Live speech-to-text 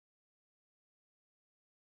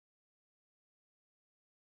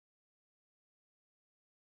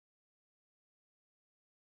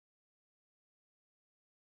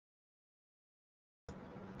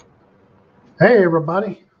Hey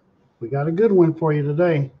everybody, we got a good one for you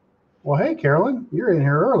today. Well, hey Carolyn, you're in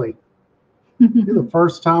here early. You're the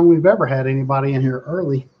first time we've ever had anybody in here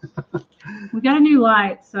early. We got a new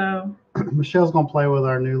light, so Michelle's gonna play with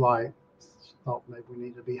our new light. She thought maybe we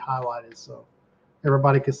need to be highlighted so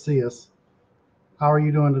everybody could see us. How are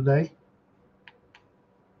you doing today?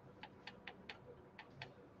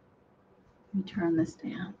 let me turn this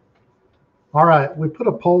down. All right, we put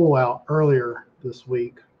a poll out earlier this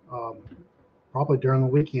week, probably during the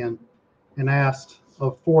weekend, and asked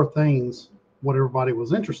of 4 things what everybody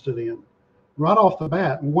was interested in. Right off the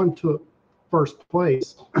bat, one took first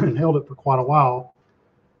place and held it for quite a while,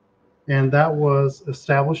 and that was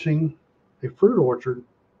establishing a fruit orchard.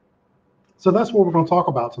 So that's what we're going to talk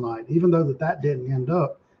about tonight. Even though that didn't end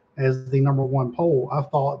up as the #1 poll, I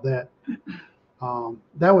thought that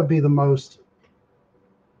that would be the most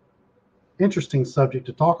interesting subject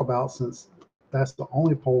to talk about, since that's the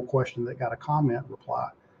only poll question that got a comment reply.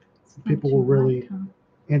 So people were really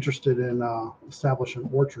interested in establishing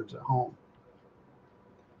orchards at home.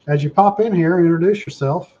 As you pop in here, introduce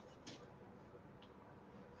yourself.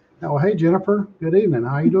 Oh, hey Jennifer, good evening.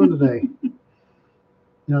 How are you doing today? You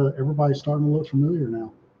know, everybody's starting to look familiar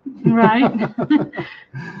now. Right.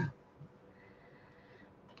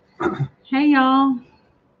 Hey y'all.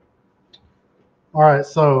 All right,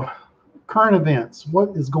 so current events.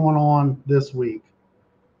 What is going on this week?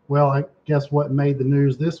 Well, I guess what made the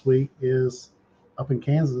news this week is up in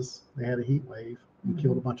Kansas, they had a heat wave and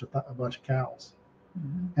killed a bunch of cows.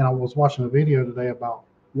 And I was watching a video today about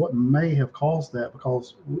what may have caused that,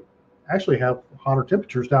 because we actually have hotter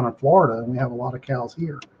temperatures down in Florida, and we have a lot of cows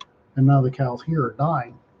here, and none of the cows here are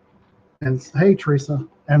dying. And hey, Teresa,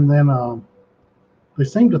 and then they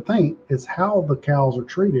seem to think it's how the cows are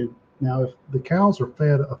treated. Now, if the cows are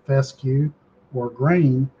fed a fescue or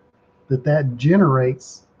grain, that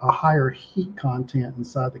generates a higher heat content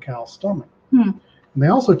inside the cow's stomach. And they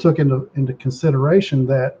also took into consideration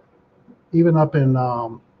that even up in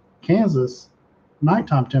Kansas,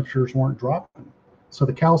 nighttime temperatures weren't dropping. So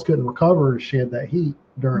the cows couldn't recover and shed that heat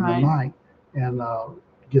during the night and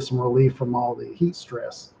get some relief from all the heat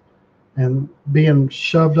stress. And being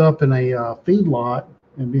shoved up in a feedlot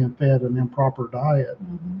and being fed an improper diet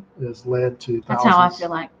has led to thousands. That's how I feel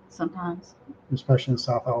like sometimes. Especially in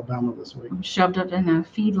South Alabama this week. I'm shoved up in a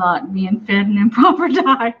feedlot being fed an improper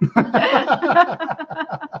diet.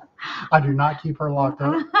 I do not keep her locked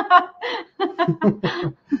up.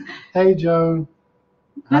 Hey, Joan.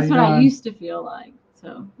 That's what I used to feel like.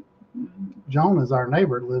 So, Joan is our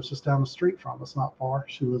neighbor. Lives just down the street from us, not far.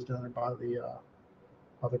 She lives down there by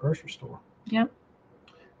the grocery store. Yep.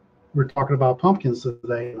 We were talking about pumpkins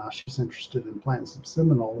today, and she's interested in planting some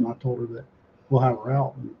Seminole, and I told her that we'll have her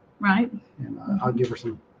out. And I'll give her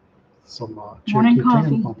some Cherokee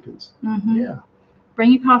tan pumpkins. Yeah.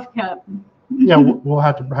 Bring your coffee cup. Yeah, we'll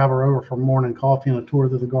have to have her over for morning coffee and a tour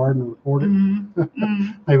through the garden and record it.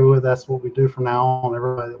 Maybe that's what we do from now on.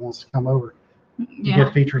 Everybody that wants to come over,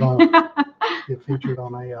 get featured on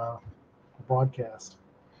a broadcast.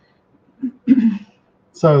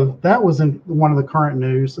 So that was in one of the current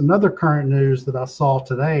news. Another current news that I saw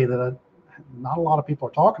today that not a lot of people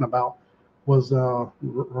are talking about was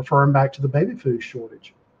referring back to the baby food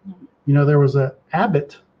shortage. You know, there was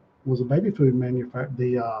Abbott was a baby food manufacturer,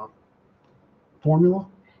 the formula.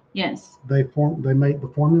 Yes. They made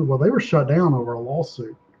the formula. Well, they were shut down over a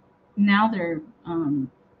lawsuit. Now they're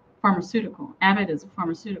pharmaceutical. Abbott is a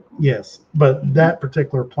pharmaceutical. Yes, but that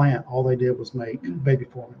particular plant, all they did was make baby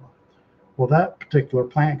formula. Well, that particular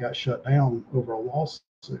plant got shut down over a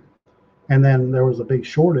lawsuit. And then there was a big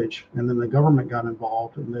shortage, and then the government got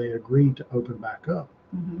involved, and they agreed to open back up.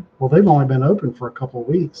 Well, they've only been open for a couple of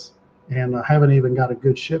weeks, and haven't even got a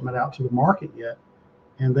good shipment out to the market yet.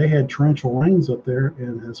 And they had torrential rains up there,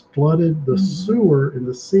 and has flooded the sewer in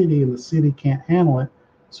the city, and the city can't handle it,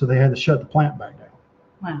 so they had to shut the plant back down.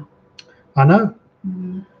 Wow. I know.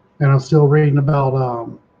 And I'm still reading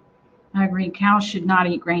about. I agree. Cows should not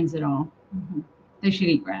eat grains at all. They should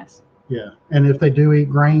eat grass. Yeah, and if they do eat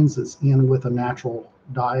grains, it's in with a natural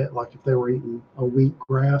diet. Like if they were eating a wheat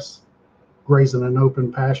grass, grazing an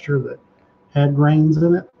open pasture that had grains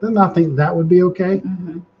in it, then I think that would be okay.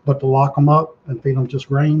 But to lock them up and feed them just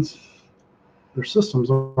grains, their systems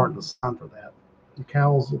aren't designed for that. The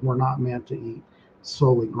cows were not meant to eat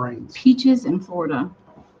solely grains. Peaches in Florida.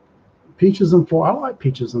 Peaches in Florida. I like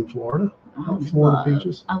peaches in Florida. Florida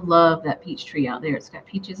peaches. I love that peach tree out there. It's got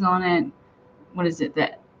peaches on it. What is it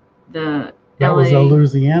that was a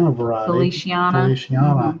Louisiana variety.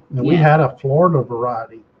 Feliciana. And we had a Florida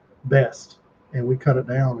variety, best, and we cut it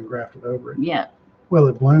down and grafted over it. Yeah. Well,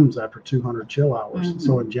 it blooms after 200 chill hours.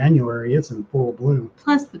 So in January, it's in full bloom.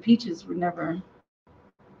 Plus, the peaches were never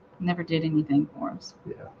did anything for us.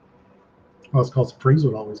 Yeah. Well, it's because the freeze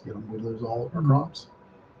would always get them. We lose all of our crops.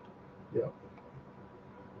 Yeah.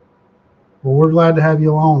 Well, we're glad to have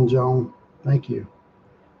you along, Joan. Thank you.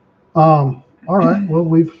 All right. Well,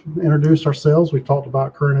 we've introduced ourselves. We've talked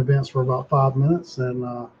about current events for about 5 minutes. And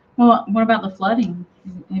well, what about the flooding?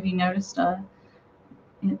 Have you noticed?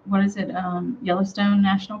 What is it? Yellowstone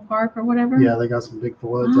National Park or whatever? Yeah, they got some big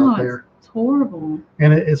floods out there. It's horrible.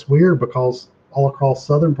 And it's weird because all across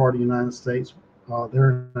southern part of the United States,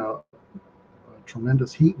 they're in a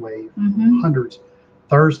tremendous heat wave. Hundreds.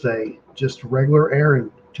 Thursday, just regular air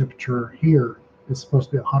temperature here is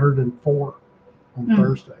supposed to be 104 on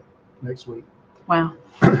Thursday next week. Wow.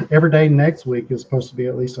 Every day next week is supposed to be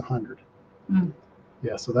at least 100.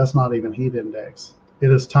 Yeah, so that's not even heat index. It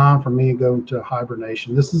is time for me to go into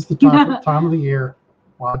hibernation. This is the time of the year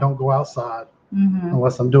where I don't go outside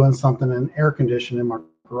unless I'm doing something in air conditioning in my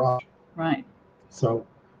garage. Right. So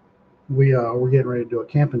we're getting ready to do a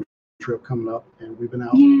camping trip coming up, and we've been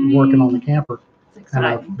out working on the camper. And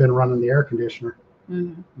I've been running the air conditioner.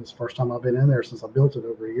 It's the first time I've been in there since I built it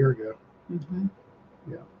over a year ago.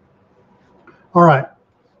 Yeah. All right.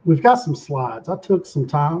 We've got some slides. I took some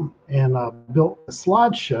time and built a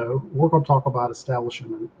slideshow. We're going to talk about establishing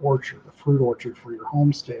an orchard, a fruit orchard for your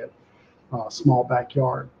homestead, small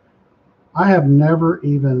backyard. I have never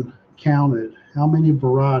even counted how many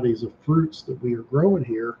varieties of fruits that we are growing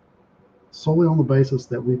here solely on the basis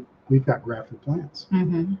that we've got grafted plants.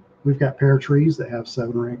 We've got pear trees that have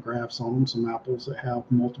 7 or 8 grafts on them, some apples that have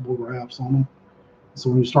multiple grafts on them. So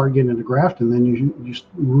when you start getting into grafting, then you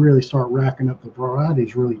really start racking up the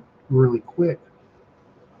varieties really, really quick.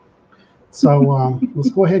 So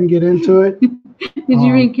let's go ahead and get into it. Did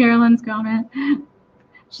you read Carolyn's comment?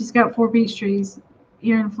 She's got 4 peach trees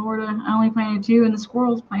here in Florida. I only planted 2, and the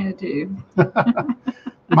squirrels planted 2.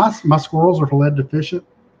 My squirrels are lead deficient.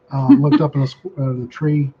 Looked up in the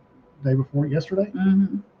tree day before yesterday,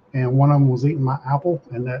 and one of them was eating my apple,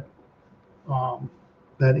 and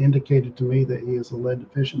that indicated to me that he has a lead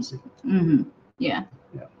deficiency. Yeah.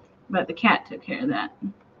 But the cat took care of that.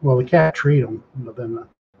 Well, the cat treated him, but then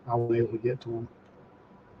I wasn't able to get to him.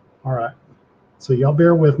 All right. So y'all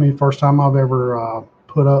bear with me. First time I've ever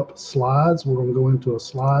put up slides. We're going to go into a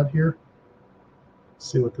slide here.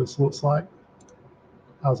 See what this looks like.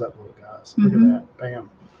 How's that look, guys? Look at that.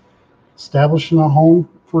 Bam. Establishing a home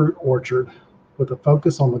fruit orchard with a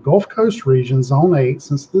focus on the Gulf Coast region, Zone 8,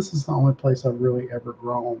 since this is the only place I've really ever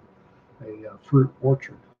grown a fruit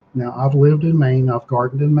orchard. Now, I've lived in Maine. I've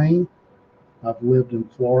gardened in Maine. I've lived in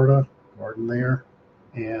Florida, gardened there,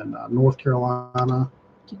 and North Carolina,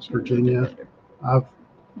 Virginia. I've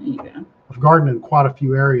gardened in quite a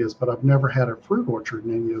few areas, but I've never had a fruit orchard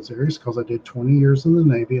in any of those areas because I did 20 years in the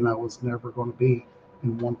Navy, and I was never going to be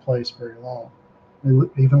in one place very long. I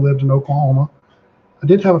even lived in Oklahoma. I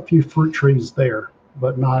did have a few fruit trees there,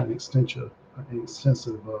 but not an extensive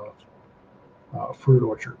fruit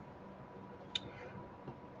orchard.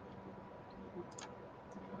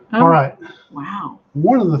 All right. Wow.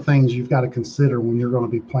 One of the things you've got to consider when you're going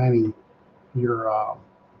to be planting your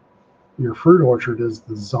fruit orchard is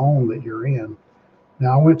the zone that you're in.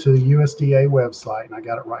 Now, I went to the USDA website, and I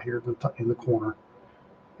got it right here in the corner.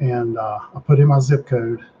 And I put in my zip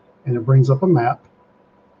code, and it brings up a map.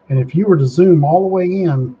 And if you were to zoom all the way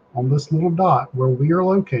in on this little dot where we are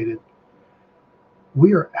located,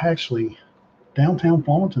 we are actually, downtown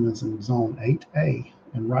Farmington is in zone 8A.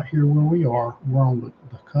 And right here where we are, we're on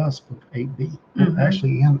the cusp of 8B. We're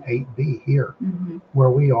actually in 8B here where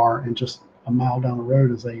we are, and just a mile down the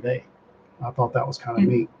road is 8A. I thought that was kind of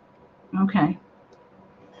neat. Okay.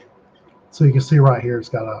 So you can see right here,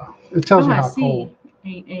 it tells you how cold.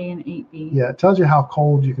 8A and 8B. Yeah, it tells you how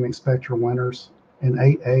cold you can expect your winters. In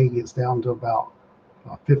 8A, it's down to about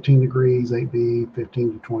 15 degrees, 8B,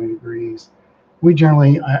 15 to 20 degrees. We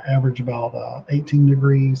generally average about 18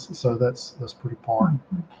 degrees, so that's pretty par.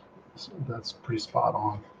 So that's pretty spot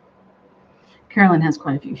on. Carolyn has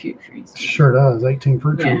quite a few fruit trees. Sure does. 18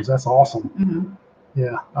 fruit trees. That's awesome.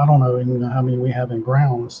 Yeah, I don't know even how many we have in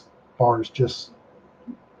ground as far as just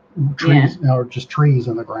trees, or just trees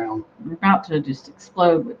in the ground. We're about to just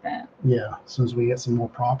explode with that. Yeah, as soon as we get some more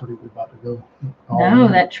property, we're about to go. No,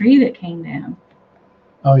 that tree that came down.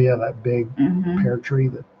 Oh yeah, that big pear tree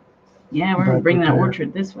that. Yeah, we're going to bring that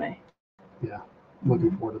orchard this way. Yeah,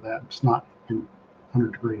 looking forward to that. It's not in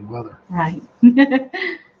 100-degree weather. Right.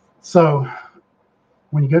 So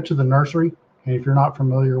when you go to the nursery, and if you're not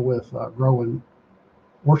familiar with growing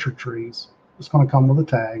orchard trees, it's going to come with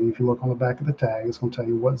a tag. And if you look on the back of the tag, it's going to tell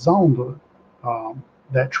you what zone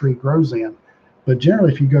that tree grows in. But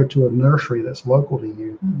generally, if you go to a nursery that's local to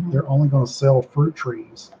you, they're only going to sell fruit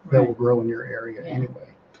trees that will grow in your area anyway.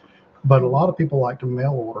 But a lot of people like to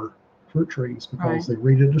mail order fruit trees because they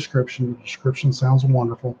read a description. The description sounds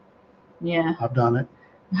wonderful. Yeah. I've done it.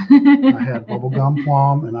 I had bubblegum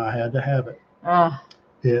plum and I had to have it.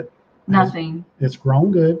 Nothing. It's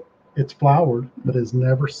grown good. It's flowered, but it's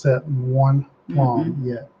never set one plum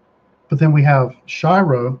yet. But then we have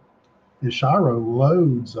Shiro, and Shiro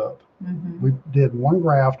loads up. We did one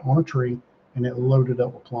graft on a tree and it loaded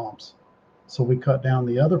up with plums. So we cut down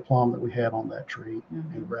the other plum that we had on that tree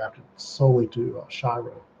and grafted solely to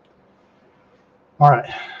Shiro. All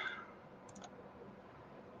right.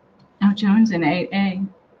 Oh, Jones in 8A.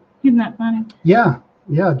 Isn't that funny? Yeah,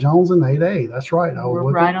 Jones in 8A. That's right.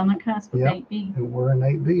 We're right on the cusp of 8B. And we're in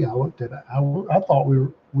 8B. I looked at it. I thought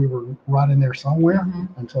we were right in there somewhere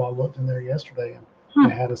until I looked in there yesterday and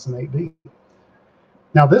they had us in 8B.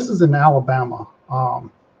 Now this is in Alabama.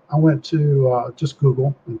 I went to just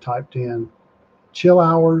Google and typed in chill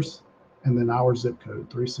hours and then our zip code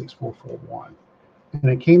 36441,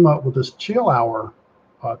 and it came up with this chill hour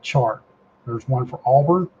chart. There's one for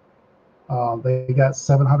Auburn. They got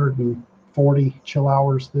 740 chill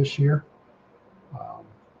hours this year.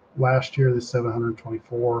 Last year, there's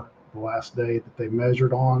 724. The last day that they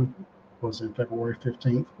measured on was in February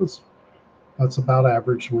 15th. That's about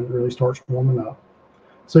average when it really starts warming up.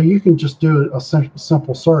 So you can just do a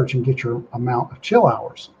simple search and get your amount of chill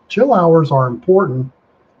hours. Chill hours are important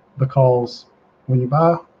because when you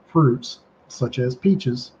buy fruits, such as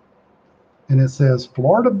peaches, and it says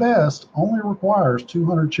Florida Best only requires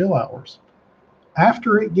 200 chill hours.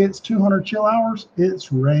 After it gets 200 chill hours,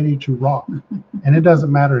 it's ready to rock. And it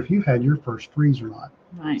doesn't matter if you had your first freeze or not.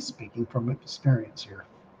 Right. Speaking from experience here.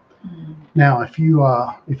 Now, if you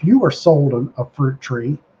are sold a fruit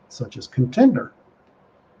tree such as Contender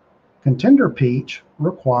peach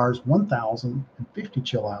requires 1,050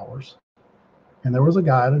 chill hours. And there was a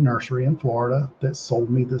guy at a nursery in Florida that sold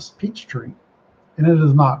me this peach tree, and it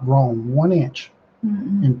has not grown 1 inch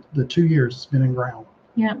in the 2 years it's been in ground.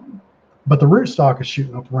 Yep. But the rootstock is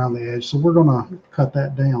shooting up around the edge, so we're going to cut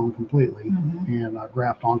that down completely and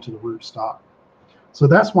graft onto the rootstock. So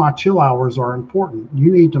that's why chill hours are important.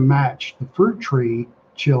 You need to match the fruit tree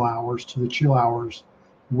chill hours to the chill hours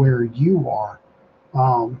where you are.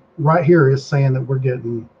 Right here is saying that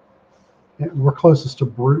we're closest to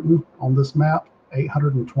Bruton on this map,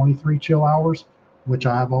 823 chill hours, which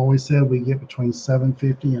I've always said we get between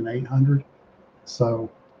 750 and 800. So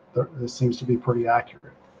this seems to be pretty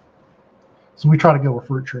accurate. So we try to go with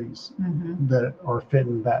fruit trees that are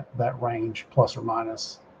fitting that range, plus or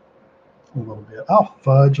minus a little bit. I'll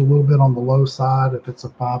fudge a little bit on the low side. If it's a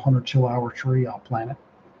 500 chill hour tree, I'll plant it.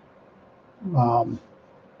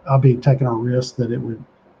 I'll be taking a risk that it would,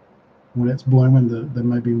 when it's blooming, there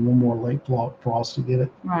may be one more late frost to get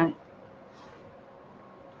it. Right.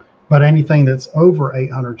 But anything that's over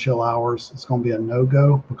 800 chill hours, it's going to be a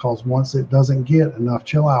no-go, because once it doesn't get enough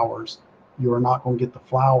chill hours, you are not going to get the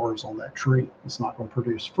flowers on that tree. It's not going to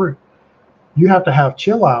produce fruit. You have to have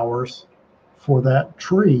chill hours for that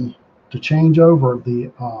tree to change over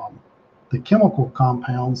the chemical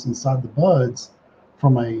compounds inside the buds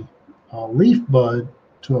from a leaf bud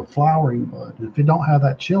to a flowering bud. And if you don't have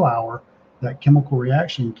that chill hour, that chemical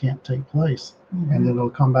reaction can't take place, and then it'll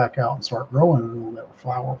come back out and start growing, and it'll never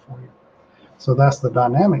flower for you. So that's the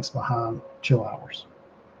dynamics behind chill hours.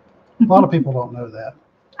 A lot of people don't know that.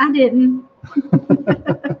 I didn't.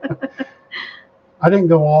 I didn't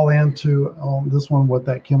go all into this one, what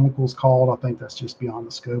that chemical is called. I think that's just beyond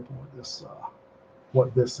the scope of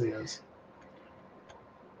what this is.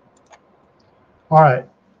 All right.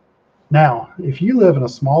 Now, if you live in a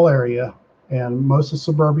small area, and most of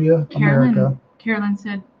suburbia America. Carolyn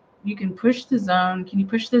said you can push the zone. Can you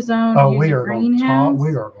push the zone? Oh, use we a are going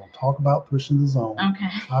to talk about pushing the zone. Okay.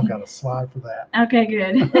 I've got a slide for that. Okay,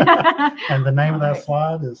 good. And the name of that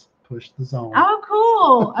slide is Push the Zone. Oh,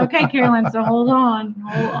 cool. Okay, Carolyn. So hold on.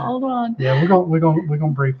 Hold on. Yeah, we're gonna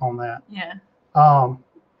brief on that. Yeah.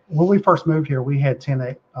 When we first moved here, we had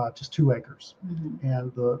just 2 acres,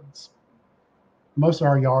 and most of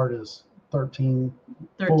our yard is 13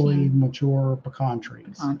 fully mature pecan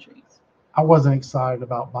trees. I wasn't excited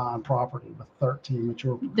about buying property with 13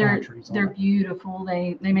 mature pecan trees on They're it. beautiful.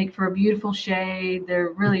 They make for a beautiful shade.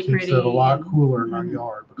 They're really It keeps pretty. it a lot cooler in our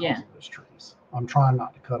yard because of those trees. I'm trying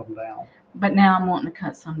not to cut them down. But now I'm wanting to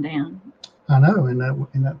cut some down. I know, isn't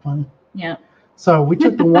that funny? Yeah. So we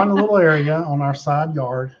took the one little area on our side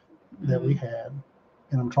yard that we had,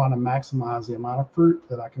 and I'm trying to maximize the amount of fruit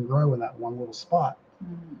that I can grow in that one little spot.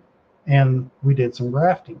 And we did some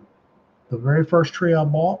grafting. The very first tree I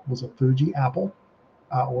bought was a Fuji apple.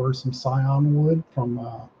 I ordered some scion wood from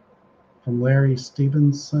Larry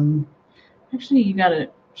Stevenson. Actually, you got a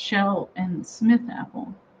Shell and Smith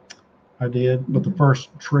apple. I did, but the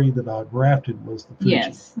first tree that I grafted was the Fuji.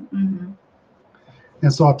 Yes. Mm-hmm.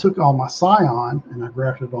 And so I took all my scion and I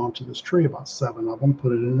grafted it onto this tree, about 7 of them,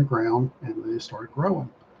 put it in the ground, and they started growing.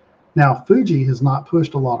 Now, Fuji has not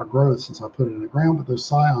pushed a lot of growth since I put it in the ground, but those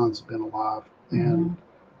scions have been alive. And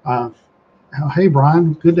hey,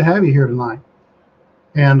 Brian, good to have you here tonight.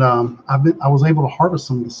 And I was able to harvest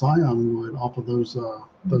some of the scion wood off of those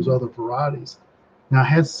other varieties. Now I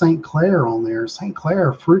had St. Clair on there. St.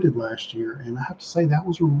 Clair fruited last year, and I have to say that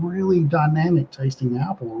was a really dynamic tasting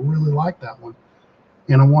apple. I really like that one.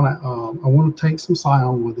 And I want to take some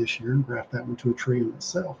scion wood this year and graft that into a tree in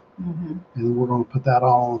itself. And we're going to put that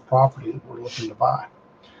all on the property that we're looking to buy.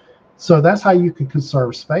 So that's how you can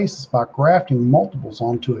conserve space, is by grafting multiples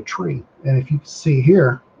onto a tree. And if you can see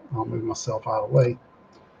here, I'll move myself out of the way.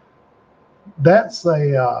 That's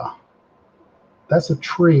a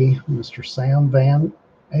tree Mr. Sam Van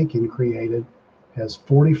Aken created. Has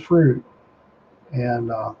 40 fruit.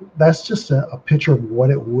 And that's just a picture of what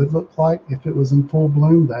it would look like if it was in full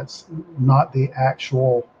bloom. That's not the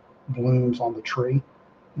actual blooms on the tree.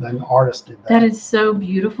 An artist did that. That is so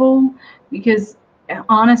beautiful, because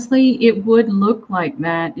honestly, it would look like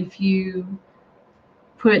that if you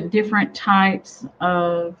put different types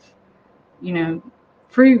of,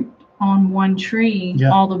 fruit on one tree. Yeah.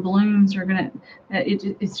 All the blooms are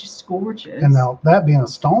it's just gorgeous. And now, that being a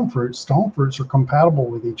stone fruits are compatible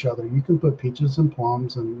with each other. You can put peaches and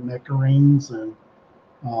plums and nectarines and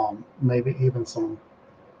maybe even some,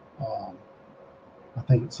 I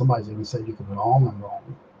think somebody's even said you could put almond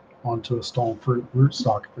onto a stone fruit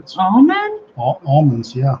rootstock if it's almond.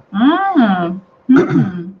 Almonds, yeah. Ah.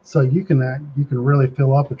 So you can really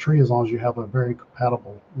fill up a tree as long as you have a very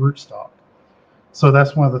compatible rootstock. So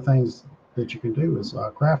that's one of the things that you can do is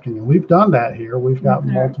grafting, and we've done that here. We've got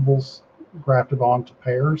multiples grafted onto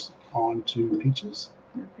pears, onto peaches,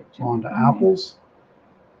 onto apples,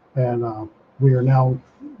 and we are now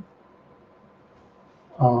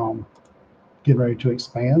getting ready to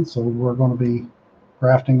expand. So we're going to be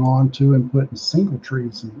grafting onto and putting single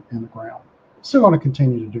trees in the ground. Still going to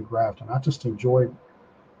continue to do grafting. I just enjoy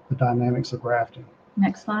the dynamics of grafting.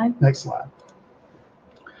 Next slide. Next slide.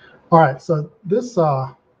 All right, so this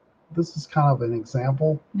is kind of an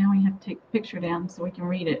example. Now we have to take the picture down so we can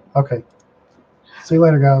read it. Okay. See you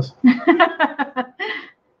later, guys.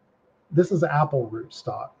 This is apple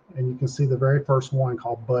rootstock, and you can see the very first one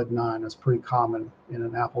called Bud 9 is pretty common in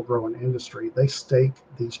an apple growing industry. They stake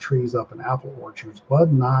these trees up in apple orchards.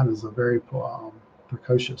 Bud 9 is a very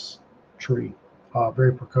precocious tree,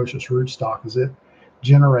 very precocious rootstock, as it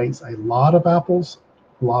generates a lot of apples,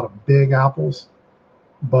 a lot of big apples,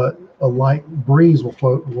 but a light breeze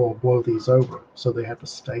will blow these over, so they have to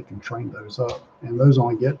stake and train those up, and those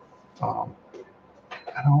only get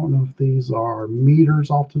I don't know if these are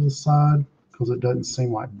meters off to the side, because it doesn't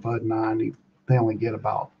seem like Bud 9. They only get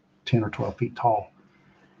about 10 or 12 feet tall,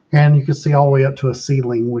 and you can see all the way up to a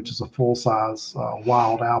seedling, which is a full-size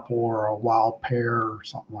wild apple or a wild pear or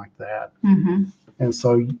something like that. And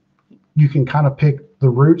so you can kind of pick the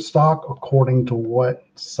rootstock according to what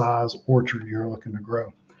size orchard you're looking to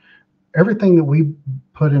grow. Everything that we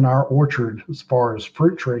put in our orchard as far as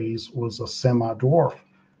fruit trees was a semi-dwarf.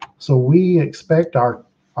 So we expect our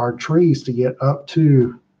trees to get up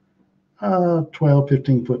to 12,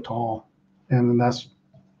 15 foot tall. And that's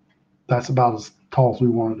about as tall as we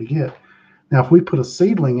wanted to get. Now, if we put a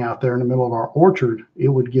seedling out there in the middle of our orchard, it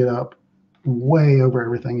would get up way over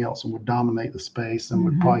everything else and would dominate the space and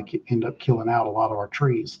would probably end up killing out a lot of our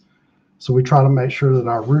trees. So we try to make sure that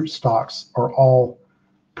our rootstocks are all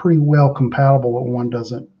pretty well compatible, that one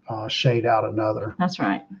doesn't shade out another. That's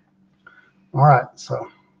right. All right, so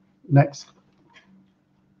next.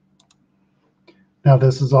 Now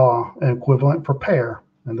this is an equivalent for pear,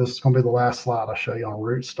 and this is going to be the last slide I show you on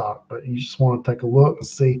rootstock, but you just want to take a look and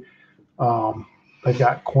see. They've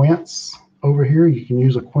got quince over here. You can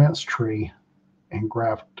use a quince tree and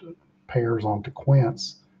graft pears onto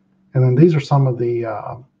quince. And then these are some of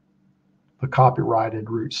the copyrighted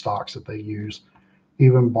rootstocks that they use.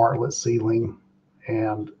 Even Bartlett seedling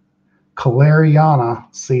and Caleriana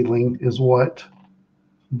seedling is what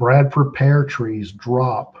Bradford pear trees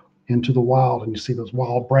drop into the wild, and you see those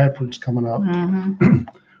wild Bradfords coming up.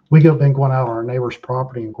 We have been going out on our neighbor's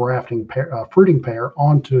property and grafting fruiting pear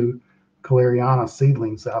onto Caleriana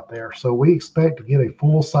seedlings out there. So we expect to get a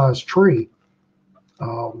full-size tree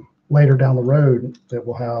later down the road that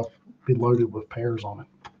will be loaded with pears on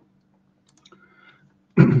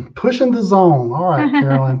it. Pushing the zone. All right,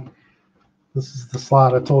 Carolyn. This is the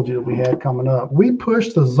slide I told you that we had coming up. We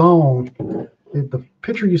pushed the zone. The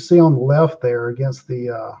picture you see on the left there against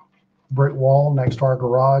the brick wall next to our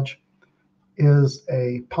garage is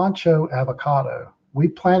a poncho avocado. We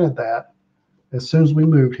planted that as soon as we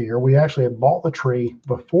moved here. We actually had bought the tree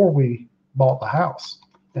before we bought the house,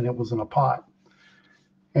 and it was in a pot.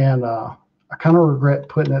 And I kind of regret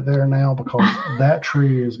putting it there now because that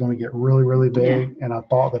tree is going to get really, really big. And I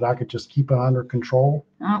thought that I could just keep it under control.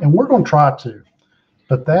 And we're going to try to.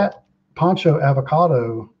 But that poncho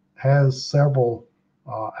avocado has several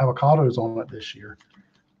avocados on it this year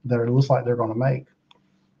that it looks like they're going to make.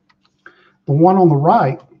 The one on the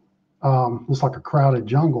right looks like a crowded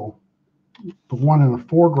jungle. The one in the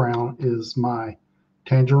foreground is my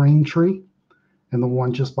tangerine tree. And the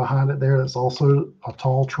one just behind it there that's also a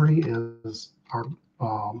tall tree is our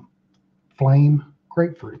flame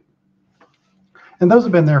grapefruit. And those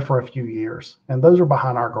have been there for a few years. And those are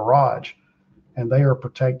behind our garage. And they are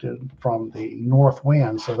protected from the north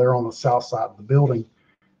wind. So they're on the south side of the building.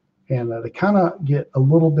 And they kind of get a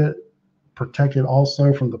little bit protected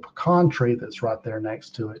also from the pecan tree that's right there next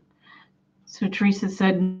to it. So Teresa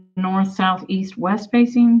said north, south, east, west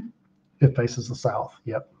facing? It faces the south,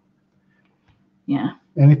 yep. Yeah.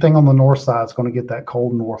 Anything on the north side is going to get that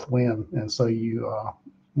cold north wind, and so you are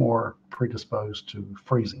more predisposed to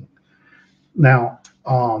freezing. Now,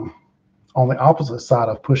 on the opposite side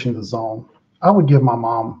of pushing the zone, I would give my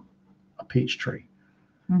mom a peach tree.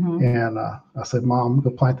 Mm-hmm. And I said, Mom, go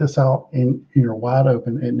plant this out in your wide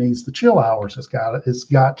open. It needs the chill hours. It's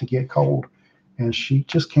got to get cold. And she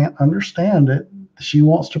just can't understand it. She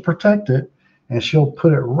wants to protect it, and she'll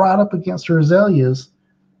put it right up against her azaleas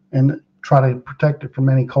and try to protect it from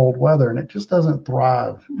any cold weather, and it just doesn't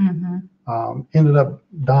thrive. Mm-hmm. Ended up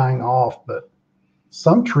dying off, but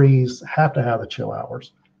some trees have to have the chill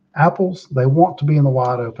hours. Apples, they want to be in the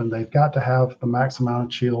wide open. They've got to have the max amount of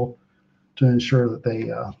chill to ensure that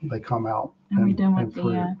they come out. Are we done with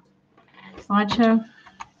the slideshow?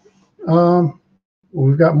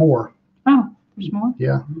 We've got more. Oh, there's more?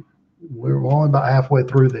 Yeah. We're only about halfway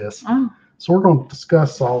through this. Oh. So we're going to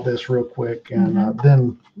discuss all this real quick, and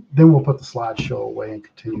then we'll put the slideshow away and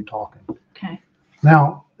continue talking. Okay.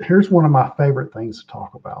 Now, here's one of my favorite things to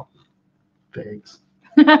talk about: figs.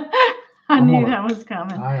 I knew that was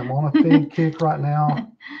coming. I am on a fig kick right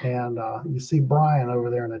now, and you see Brian over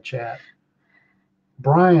there in the chat.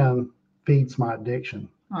 Brian feeds my addiction.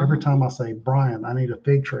 Every time I say, Brian, I need a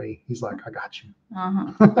fig tree, he's like, I got you.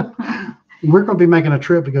 We're going to be making a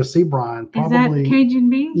trip to go see Brian. Probably. Is that Cajun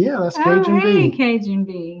Bee? Yeah, that's Cajun Bee. Cajun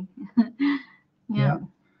Bee. Yeah.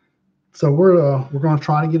 So we're going to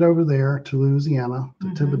try to get over there to Louisiana, to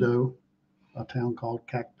Thibodaux, a town called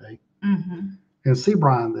Cactus, and see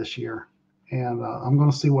Brian this year. And I'm going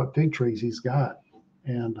to see what fig trees he's got,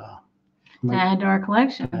 and add to our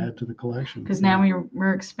collection. Add to the collection. Because now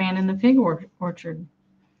we're expanding the fig orchard.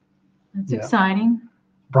 That's exciting.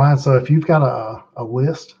 Brian, so if you've got a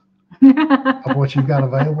list of what you've got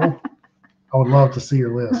available, I would love to see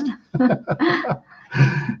your list.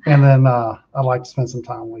 And then I'd like to spend some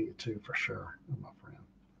time with you too, for sure, my friend.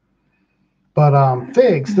 But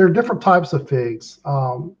figs, there are different types of figs.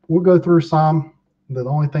 We'll go through some. The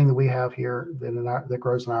only thing that we have here that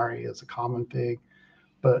grows in our area is a common fig.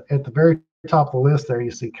 But at the very top of the list there,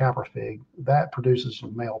 you see Capra fig. That produces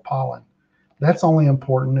male pollen. That's only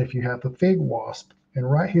important if you have the fig wasp. And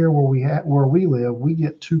right here where we live, we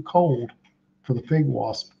get too cold for the fig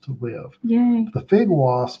wasp to live. Yay. The fig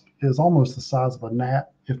wasp is almost the size of a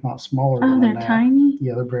gnat, if not smaller than a gnat. Oh, they're tiny?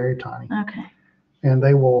 Yeah, they're very tiny. Okay. And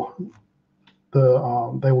they will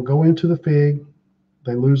go into the fig.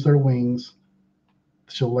 They lose their wings.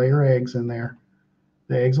 She'll lay her eggs in there.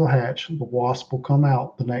 The eggs will hatch. The wasp will come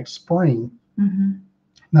out the next spring. Mm-hmm.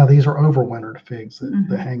 Now, these are overwintered figs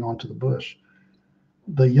that hang onto the bush.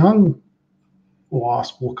 The young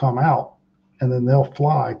wasp will come out, and then they'll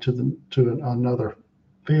fly to another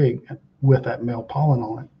fig with that male pollen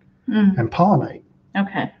on it and pollinate.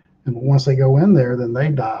 Okay. And once they go in there, then they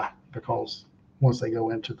die, because once they go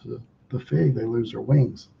into the fig, they lose their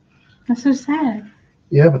wings. That's so sad.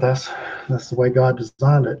 Yeah, but that's the way God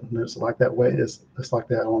designed it, and it's like that way. It's like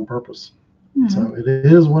that on purpose. Mm-hmm. So it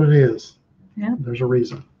is what it is. Yeah. There's a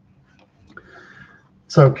reason.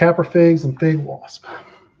 So Capra figs and fig wasp.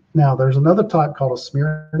 Now there's another type called a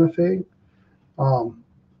Smyrna fig.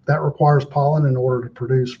 That requires pollen in order to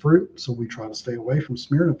produce fruit. So we try to stay away from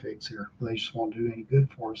Smyrna figs here. They just won't do any good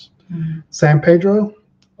for us. Mm-hmm. San Pedro,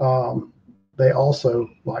 they also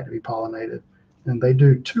like to be pollinated. And they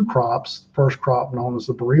do two crops. First crop, known as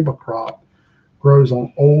the Bariba crop, grows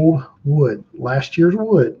on old wood, last year's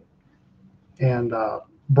wood. And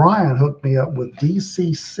Brian hooked me up with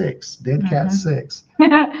DC6, Dead Cat 6,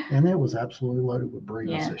 and it was absolutely loaded with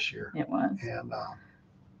burritos this year. It was. And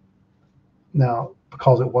now,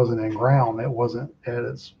 because it wasn't in ground, it wasn't at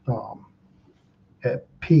its at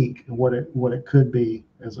peak and what it could be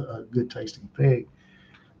as a good tasting fig,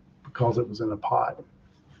 because it was in a pot.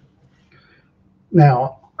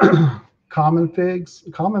 Now, common figs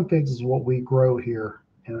is what we grow here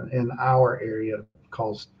in our area,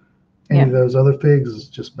 because any of those other figs is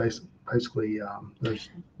just basically there's.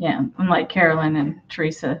 Yeah, unlike Carolyn and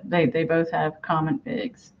Teresa, they both have common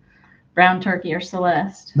figs. Brown turkey or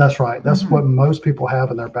Celeste. That's right. That's what most people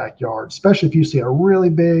have in their backyard, especially if you see a really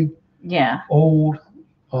big, old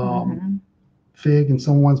fig in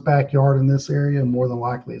someone's backyard in this area. More than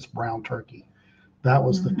likely, it's brown turkey. That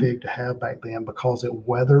was the fig to have back then, because it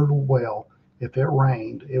weathered well. If it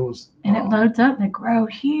rained, it was. And it loads up. They grow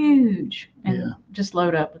huge and just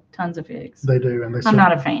load up with tons of figs. They do, and I'm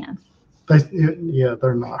not a fan.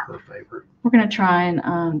 They're not her favorite. We're gonna try and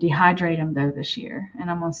dehydrate them though this year, and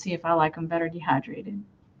I'm gonna see if I like them better dehydrated.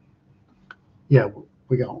 Yeah,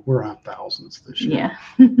 we're gonna have thousands this year. Yeah.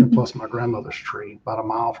 And plus, my grandmother's tree, about a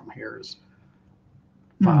mile from here, is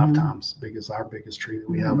 5 times as big as our biggest tree that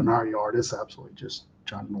we have in our yard. It's absolutely just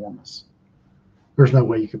ginormous. There's no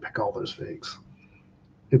way you could pick all those figs.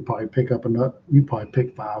 You'd probably pick up you probably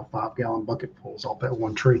pick 5-gallon bucketfuls off that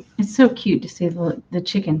one tree. It's so cute to see the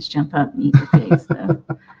chickens jump up and eat the figs, though.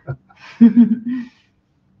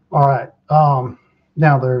 All right.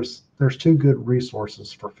 Now there's 2 good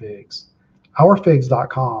resources for figs.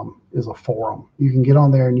 Ourfigs.com is a forum. You can get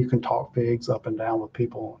on there and you can talk figs up and down with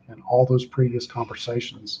people, and all those previous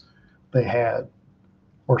conversations they had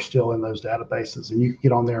are still in those databases, and you can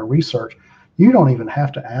get on there and research. You don't even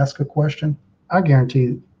have to ask a question. I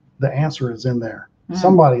guarantee the answer is in there.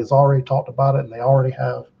 Somebody has already talked about it, and they already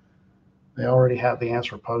have the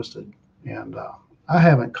answer posted. And I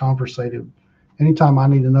haven't conversated. Anytime I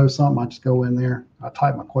need to know something, I just go in there, I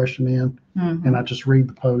type my question in, and I just read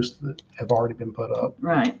the posts that have already been put up.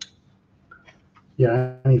 Right.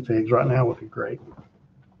 Yeah, any figs right now would be great.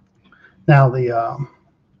 Now,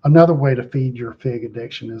 another way to feed your fig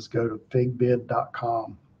addiction is go to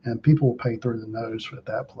figbid.com. And people will pay through the nose at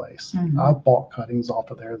that place. I've bought cuttings off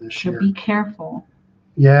of there this year. So be careful.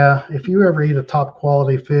 Yeah, if you ever eat a top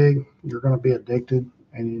quality fig, you're going to be addicted,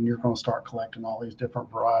 and you're going to start collecting all these different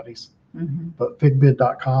varieties. But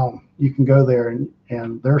figbid.com, you can go there,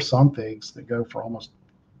 and there are some figs that go for almost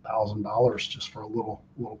 $1,000 just for a little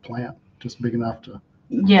plant, just big enough to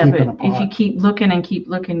keep in a pot. If you keep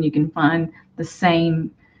looking, you can find the same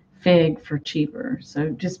fig for cheaper. So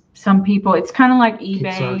just some people, it's kind of like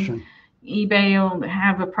eBay. eBay will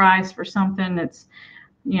have a price for something that's,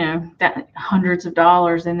 that hundreds of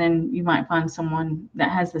dollars, and then you might find someone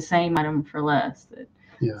that has the same item for less.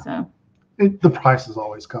 So the prices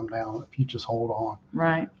always come down if you just hold on.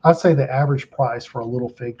 Right. I'd say the average price for a little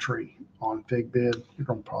fig tree on FigBid, you're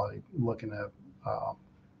going to probably looking at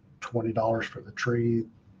 $20 for the tree,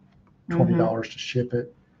 $20 to ship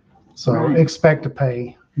it. So expect to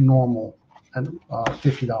pay normal and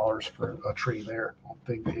 $50 for a tree there on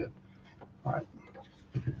FigBid. All right.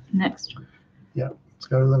 Next. Yeah, let's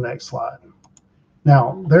go to the next slide.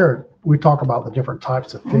 Now, we talk about the different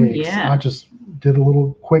types of figs. I just did a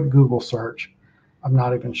little quick Google search. I'm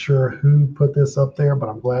not even sure who put this up there, but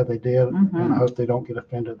I'm glad they did, and I hope they don't get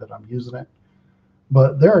offended that I'm using it.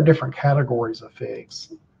 But there are different categories of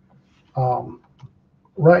figs.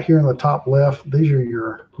 Right here in the top left, these are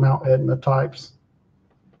your Mount Etna types.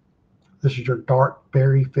 This is your dark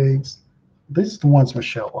berry figs. These are the ones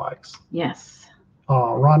Michelle likes. Yes.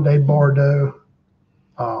 Ronde Bordeaux,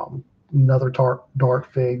 another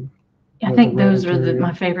dark fig. I think those are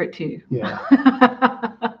my favorite too. Yeah.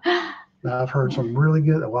 Now, I've heard some really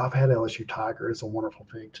good. Well, I've had LSU Tiger. It's a wonderful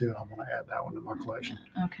fig too. I want to add that one to my collection.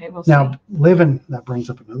 Okay, we'll now, see. That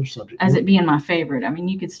brings up another subject. As it being my favorite, I mean,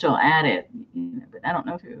 you could still add it, but I don't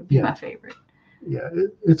know if it would be my favorite. Yeah,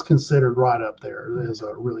 it's considered right up there. It is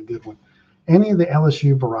a really good one. Any of the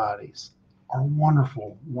LSU varieties are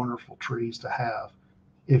wonderful, wonderful trees to have.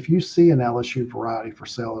 If you see an LSU variety for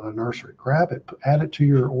sale in a nursery, grab it, add it to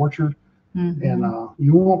your orchard, and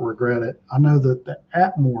you won't regret it. I know that the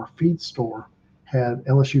Atmore feed store had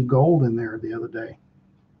LSU Gold in there the other day,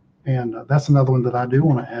 and that's another one that I do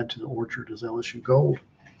want to add to the orchard is LSU Gold.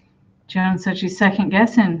 Joan said she's second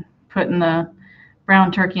guessing putting the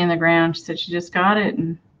brown turkey in the ground. She said she just got it,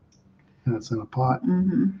 and it's in a pot.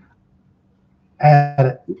 Add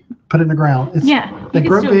it, put it in the ground. They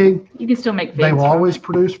grow big. You can still make figs. They will always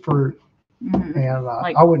produce fruit, And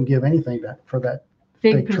Like I wouldn't give anything for that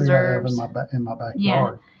fig big tree I have preserves. in my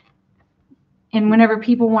backyard. And whenever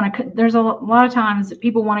people want to, there's a lot of times that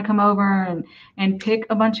people want to come over and pick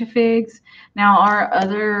a bunch of figs. Now our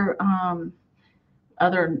other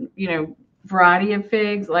variety of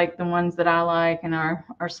figs, like the ones that I like and our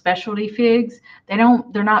specialty figs,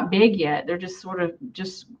 they're not big yet. They're just sort of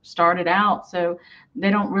just started out, so they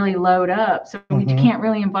don't really load up. So you can't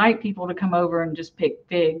really invite people to come over and just pick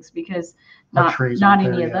figs because not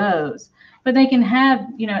any of those. But they can have,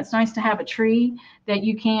 it's nice to have a tree that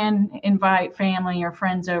you can invite family or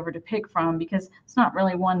friends over to pick from, because it's not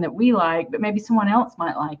really one that we like, but maybe someone else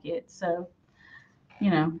might like it. So,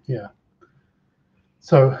 Yeah.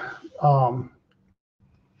 So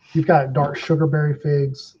you've got dark sugarberry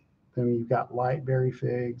figs, then you've got light berry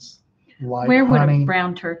figs, light Where would honey. a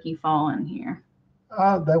brown turkey fall in here?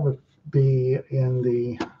 That would be in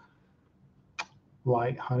the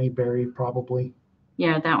light honeyberry, probably.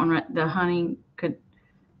 Yeah, that one, right? The honey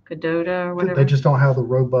cadota or whatever. They just don't have the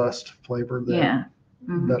robust flavor that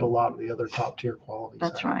that a lot of the other top tier qualities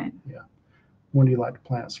That's have. right. Yeah. When do you like to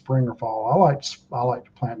plant, spring or fall? I like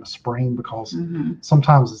to plant in the spring because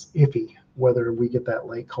sometimes it's iffy whether we get that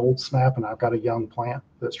late cold snap, and I've got a young plant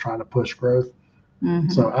that's trying to push growth.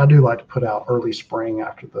 So I do like to put out early spring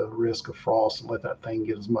after the risk of frost and let that thing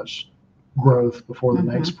get as much growth before the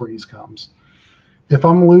next freeze comes. If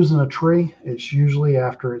I'm losing a tree, it's usually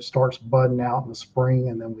after it starts budding out in the spring,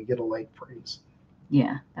 and then we get a late freeze.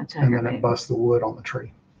 Yeah, that's how. And then it busts the wood on the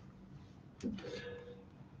tree.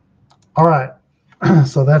 All right.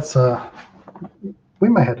 So that's we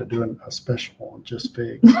may have to do a special on just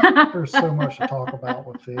figs. There's so much to talk about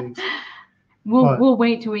with figs. We'll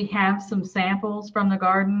wait till we have some samples from the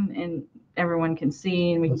garden and everyone can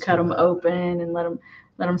see, and we can cut them open and let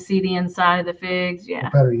them see the inside of the figs. Yeah.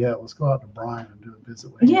 Or better yet, let's go out to Brian and do a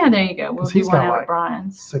visit with him. Yeah, there you go. We'll do one out at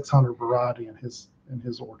Brian's. 600 variety in his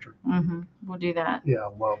orchard. We'll do that. Yeah, I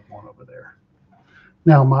love one over there.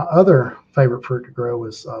 Now, my other favorite fruit to grow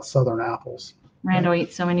is southern apples. Randall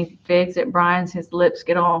eats so many figs at Brian's, his lips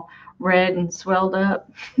get all red and swelled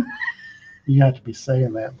up. You have to be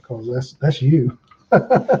saying that because that's you.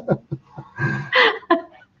 The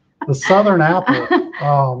southern apple,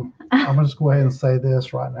 I'm going to just go ahead and say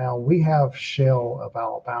this right now. We have Shell of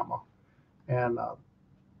Alabama, and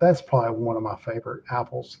that's probably one of my favorite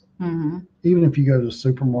apples. Even if you go to the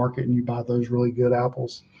supermarket and you buy those really good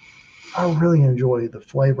apples, I really enjoy the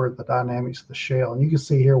flavor, the dynamics of the shell. And you can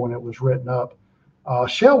see here when it was written up,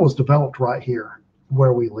 shell was developed right here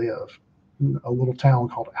where we live, in a little town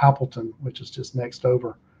called Appleton, which is just next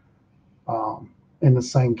over in the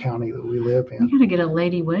same county that we live in. You got to get a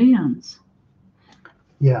Lady Williams.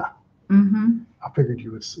 Yeah. I figured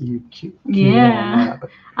you would keep on that.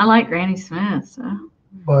 But, I like Granny Smith. So.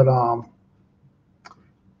 But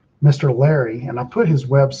Mr. Larry, and I put his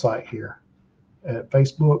website here at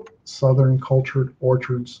Facebook, Southern Cultured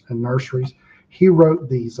Orchards and Nurseries. He wrote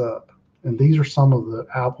these up, and these are some of the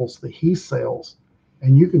apples that he sells.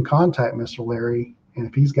 And you can contact Mr. Larry, and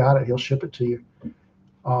if he's got it, he'll ship it to you.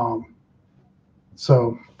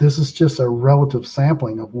 So this is just a relative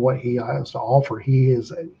sampling of what he has to offer. He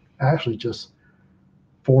is actually just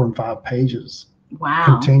 4 and 5 pages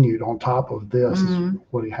continued on top of this is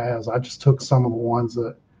what he has. I just took some of the ones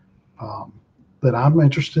that I'm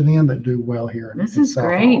interested in that do well here. This is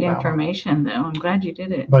great information, though. I'm glad you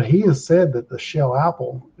did it. But he has said that the shell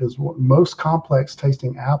apple is the most complex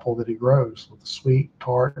tasting apple that he grows, with the sweet,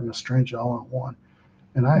 tart, and astringent all in one.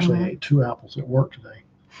 And I actually ate 2 apples at work today.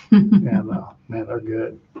 And man, they're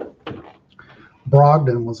good.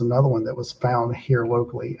 Brogdon was another one that was found here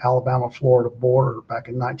locally, Alabama-Florida border back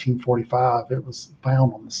in 1945. It was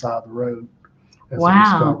found on the side of the road as a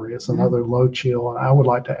discovery. It's another low chill, and I would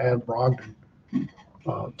like to add Brogdon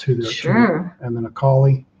to their tree. And then a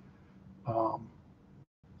Collie,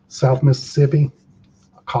 South Mississippi,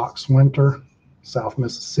 Cox Winter, South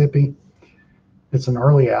Mississippi. It's an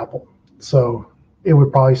early apple, so it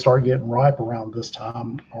would probably start getting ripe around this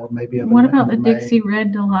time, or maybe. What about the Dixie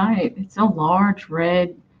Red Delight? It's a large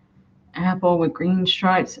red apple with green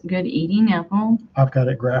stripes. Good eating apple. I've got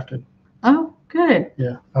it grafted. Oh, good.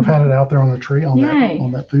 Yeah, I've had it out there on the tree on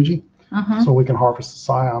that Fuji, so we can harvest the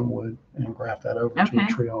scion wood and graft that over to a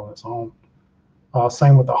tree on its own.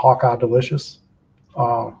 Same with the Hawkeye Delicious.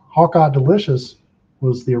 Hawkeye Delicious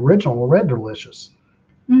was the original Red Delicious.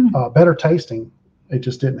 Better tasting. It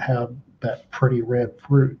just didn't have that pretty red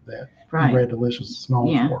fruit that Red Delicious is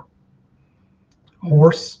known for.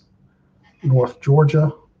 Horse, North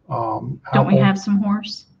Georgia. Don't we have some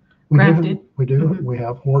horse grafted? We do. We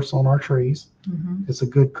have horse on our trees. It's a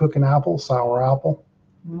good cooking apple, sour apple.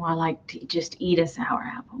 Well, I like to just eat a sour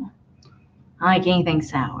apple. I like anything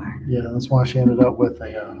sour. Yeah, that's why she ended up with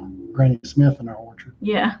a Granny Smith in our orchard.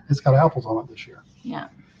 Yeah. It's got apples on it this year. Yeah.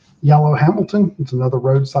 Yellow Hamilton, it's another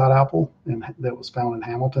roadside apple that was found in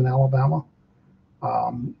Hamilton, Alabama.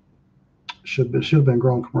 Should have been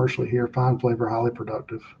grown commercially here. Fine flavor, highly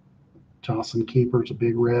productive. Johnson Keeper's a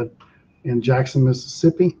big red in Jackson,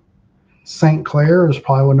 Mississippi. St. Clair is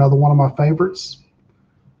probably another one of my favorites.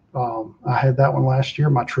 I had that one last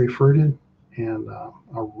year. My tree fruited, and I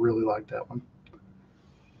really like that one.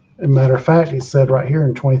 As a matter of fact, it said right here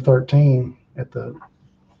in 2013 at the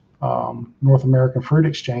North American Fruit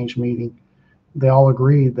Exchange meeting, they all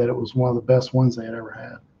agreed that it was one of the best ones they had ever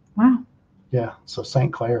had. Wow. Yeah, so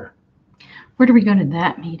St. Clair. Where do we go to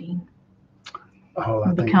that meeting? Oh,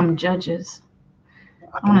 And become judges.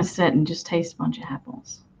 I want to sit and just taste a bunch of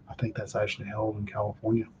apples. I think that's actually held in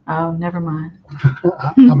California. Oh, never mind.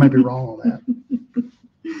 I may be wrong on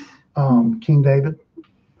that. King David,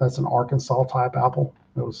 that's an Arkansas type apple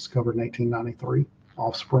that was discovered in 1893,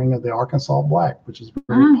 offspring of the Arkansas Black, which is a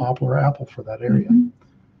very popular apple for that area.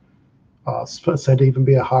 Said to even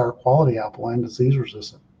be a higher quality apple and disease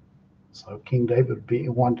resistant. So King David would be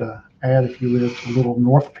one to add if you lived a little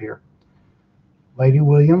north of here. Lady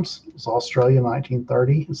Williams was Australia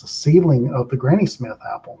 1930. It's a seedling of the Granny Smith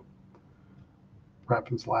apple.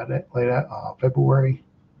 Happens late February.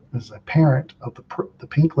 Is a parent of the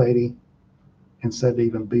Pink Lady, and said to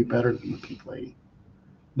even be better than the Pink Lady.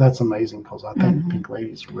 That's amazing because I think Pink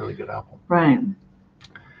Lady is a really good apple. Right.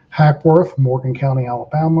 Hackworth, Morgan County,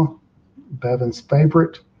 Alabama. Bevan's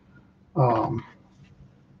favorite.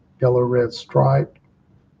 Yellow red stripe.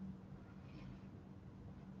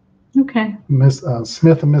 Okay.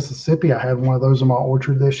 Smith of Mississippi. I had one of those in my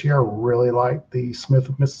orchard this year. I really like the Smith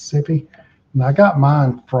of Mississippi. And I got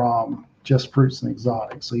mine from Just Fruits and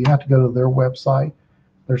Exotics. So you have to go to their website.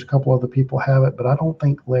 There's a couple other people have it, but I don't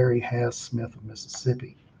think Larry has Smith of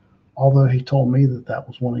Mississippi, although he told me that that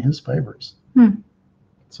was one of his favorites.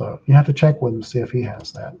 So you have to check with him to see if he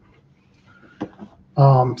has that.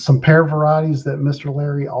 Some pear varieties that Mr.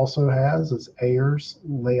 Larry also has is Ayers,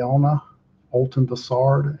 Leona, Olton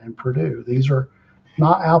Bassard, and Purdue. These are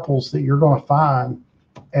not apples that you're going to find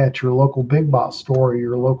at your local big box store or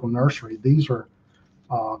your local nursery. These are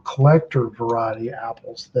collector variety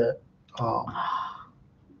apples that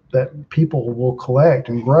people will collect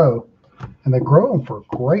and grow, and they grow them for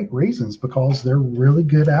great reasons because they're really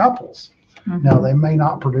good apples. Now they may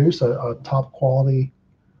not produce a top quality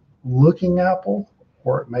looking apple,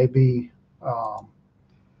 or it may be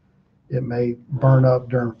it may burn up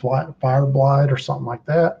during fire blight or something like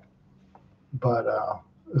that. But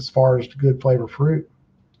as far as good flavor fruit,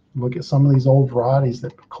 look at some of these old varieties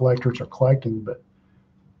that collectors are collecting, but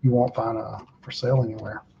you won't find for sale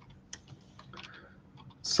anywhere.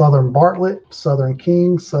 Southern Bartlett, Southern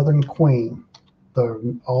King, Southern Queen. They're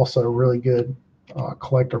also really good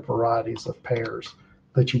collector varieties of pears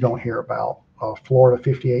that you don't hear about. Florida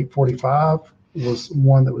 5845 was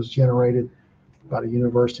one that was generated by the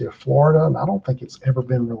University of Florida, and I don't think it's ever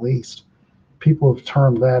been released. People have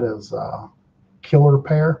termed that as killer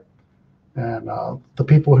pear, and the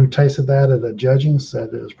people who tasted that at a judging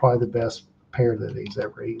said it was probably the best pear that he's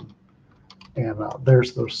ever eaten. And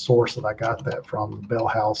there's the source that I got that from,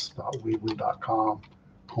 bellhouse.weebly.com,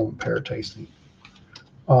 home pear tasting.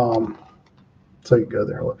 So you go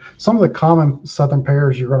there. Some of the common southern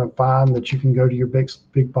pears you're going to find that you can go to your big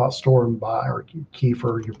box store and buy are your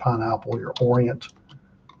Kiefer, your pineapple, your Orient,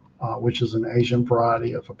 which is an Asian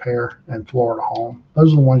variety of a pear, and Florida Home.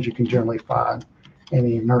 Those are the ones you can generally find in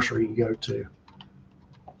any nursery you go to.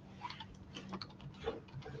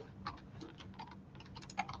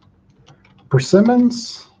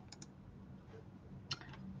 Persimmons,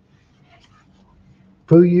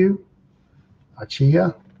 Fuyu,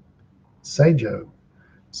 Achia, Seijo.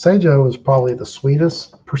 Seijo is probably the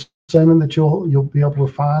sweetest persimmon that you'll be able to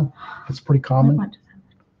find. It's pretty common.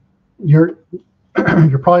 You're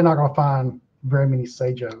probably not going to find very many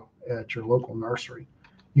Seijo at your local nursery.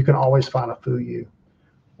 You can always find a Fuyu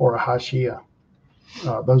or a Hashia.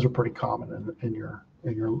 Those are pretty common in your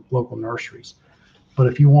local nurseries. But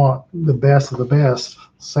if you want the best of the best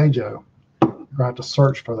Seijo, you're going to have to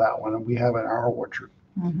search for that one, and we have it in our orchard.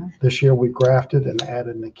 This year we grafted and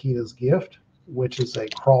added Nikita's Gift, which is a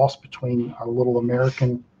cross between our little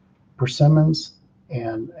American persimmons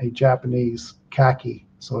and a Japanese kaki.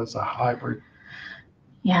 So it's a hybrid.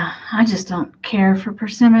 Yeah, I just don't care for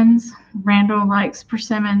persimmons. Randall likes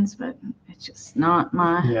persimmons, but it's just not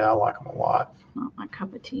my. Yeah, I like them a lot. Not my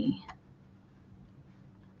cup of tea.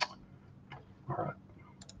 All right.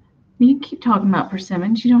 You keep talking about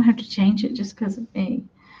persimmons. You don't have to change it just because of me.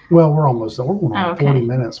 Well, we're almost done. We're going on Okay. 40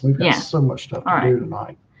 minutes. We've got Yeah. so much stuff to All do right.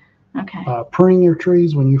 tonight. Okay. Pruning your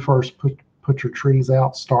trees, when you first put your trees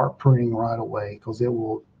out, start pruning right away because it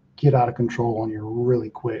will get out of control on you really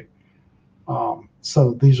quick.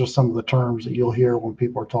 So these are some of the terms that you'll hear when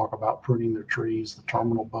people are talking about pruning their trees: the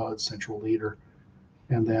terminal bud, central leader,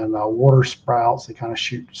 and then water sprouts. They kind of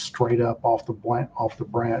shoot straight up off the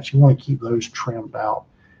branch. You want to keep those trimmed out.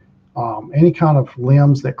 Any kind of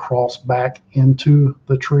limbs that cross back into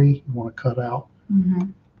the tree, you want to cut out.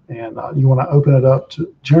 Mm-hmm. And you want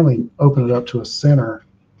to generally open it up to a center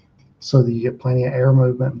so that you get plenty of air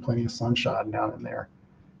movement and plenty of sunshine down in there.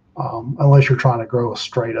 Unless you're trying to grow a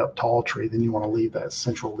straight up tall tree, then you want to leave that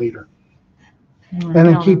central leader. And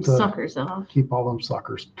then keep suckers off. Keep all them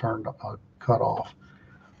suckers cut off.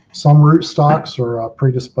 Some root stocks are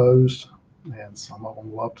predisposed, and some of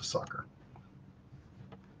them love to sucker.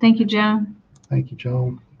 Thank you, Joan. Thank you,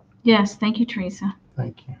 Joan. Yes, thank you, Teresa.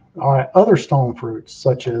 Thank you. All right, other stone fruits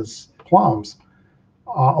such as plums.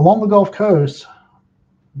 Along the Gulf Coast,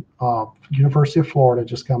 University of Florida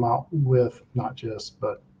just come out with, not just,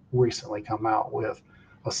 but recently come out with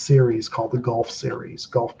a series called the Gulf Series: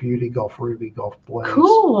 Gulf Beauty, Gulf Ruby, Gulf Blaze,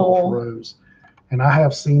 cool. Gulf Rose. And I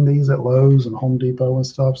have seen these at Lowe's and Home Depot and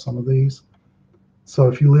stuff, some of these. So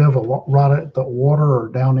if you live right at the water or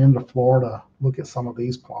down into Florida, look at some of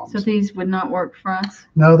these plums. So these would not work for us?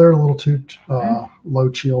 No, they're a little too low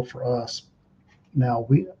chill for us. Now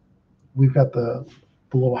we've got the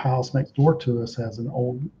little house next door to us has an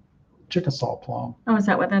old Chickasaw plum. Oh, is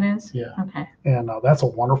that what that is? Yeah. Okay. And that's a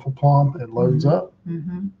wonderful plum. It loads up.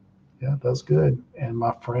 Mm-hmm. Yeah, that's good. And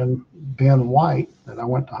my friend Ben White, that I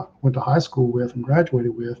went to high school with and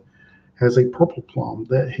graduated with, has a purple plum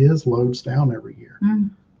that his loads down every year.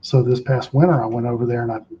 Mm. So this past winter, I went over there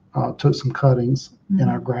and I took some cuttings and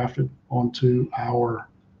I grafted onto our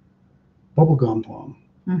bubblegum plum.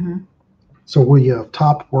 Mm-hmm. So we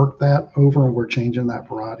top worked that over, and we're changing that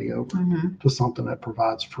variety over Mm-hmm. to something that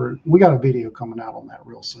provides fruit. We got a video coming out on that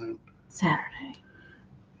real soon. Saturday.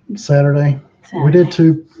 We did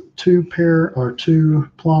two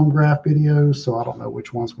plum graft videos, so I don't know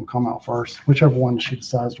which one's going to come out first. Whichever one she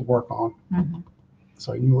decides to work on. Mm-hmm.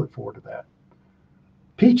 So you can look forward to that.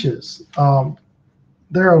 Peaches.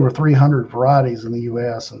 There are over 300 varieties in the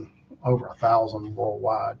U.S. and over 1,000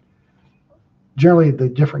 worldwide. Generally, the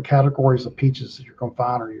different categories of peaches that you're going to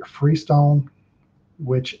find are your freestone,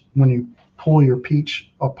 which when you pull your peach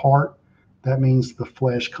apart, that means the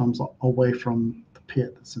flesh comes away from the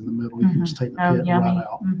pit that's in the middle. You can just take the pit right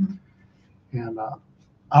out. Mm-hmm. And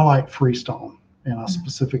I like freestone, and I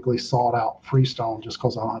specifically sought out freestone just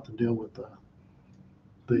because I don't have to deal with the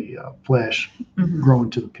flesh growing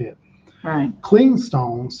to the pit. Right. Clean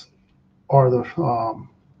stones are the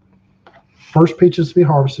first peaches to be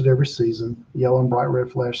harvested every season. Yellow and bright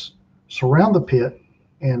red flesh surround the pit,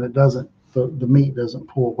 and it doesn't. The meat doesn't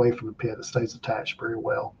pull away from the pit. It stays attached very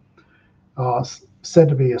well. Said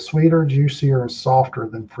to be sweeter, juicier, and softer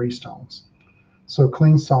than freestones. So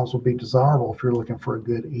clean stones will be desirable if you're looking for a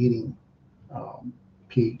good eating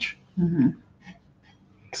peach. Mm-hmm.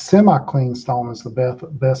 Semi-clean stone is the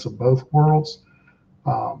best of both worlds.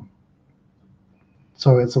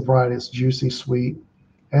 So it's a variety that's juicy, sweet,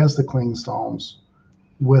 as the clean stones,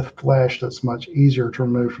 with flesh that's much easier to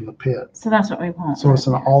remove from the pit. So that's what we want. So it's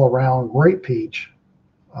an all-around great peach.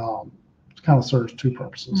 It kind of serves two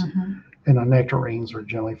purposes. Mm-hmm. And the nectarines are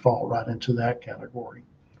generally fall right into that category.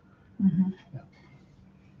 Mm-hmm.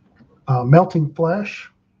 Yeah. Melting flesh.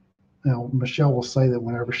 Michelle will say that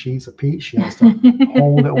whenever she eats a peach, she has to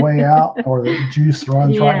hold it way out, or the juice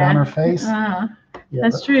runs right down her face. Yeah,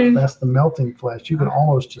 that's true. That's the melting flesh. You can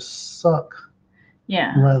almost just suck,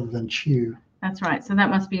 rather than chew. That's right. So that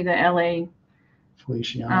must be the LA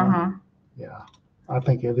Feliciana. Yeah, I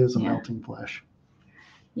think it is a melting flesh.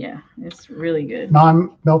 Yeah, it's really good.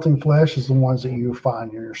 Non-melting flesh is the ones that you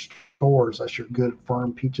find in your stores. That's your good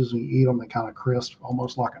firm peaches. When you eat them, they kind of crisp,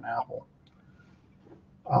 almost like an apple.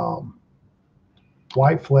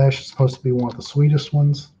 White flesh is supposed to be one of the sweetest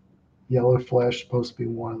ones. Yellow flesh is supposed to be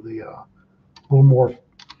one of the little more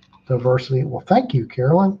diversity. Well, thank you,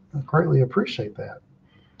 Carolyn. I greatly appreciate that.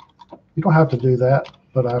 You don't have to do that,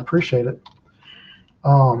 but I appreciate it.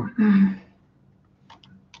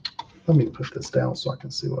 Let me put this down so I can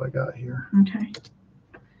see what I got here. Okay.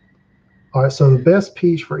 All right, so the best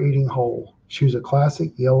peach for eating whole. Choose a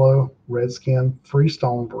classic yellow, red skin,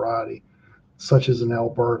 freestone variety, such as an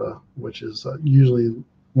Alberta, which is usually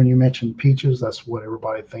when you mention peaches, that's what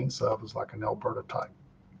everybody thinks of as like an Alberta type.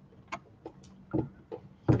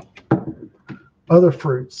 Other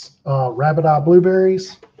fruits, rabbit eye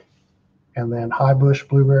blueberries, and then high bush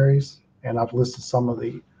blueberries. And I've listed some of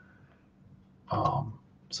the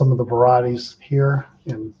Some of the varieties here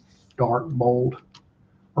in dark, bold.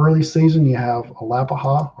 Early season, you have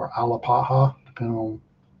Alapaha or Alapaha, depending on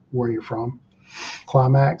where you're from.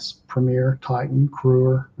 Climax, Premier, Titan,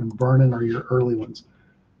 Cruer, and Vernon are your early ones.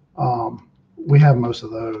 We have most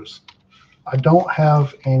of those. I don't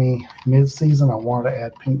have any mid-season. I wanted to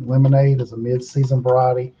add Pink Lemonade as a mid-season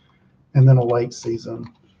variety, and then a late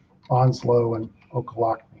season, Onslow and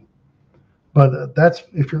Okalocny. But that's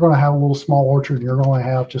if you're going to have a little small orchard and you're going to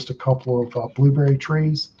have just a couple of blueberry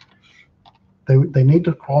trees, they need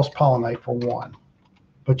to cross-pollinate for one.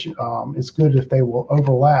 But it's good if they will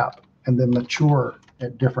overlap and then mature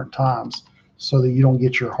at different times so that you don't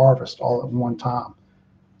get your harvest all at one time.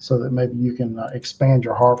 So that maybe you can expand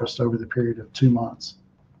your harvest over the period of 2 months.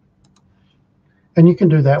 And you can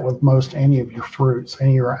do that with most any of your fruits,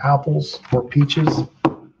 any of your apples or peaches.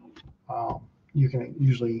 You can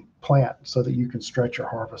usually plant so that you can stretch your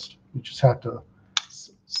harvest. You just have to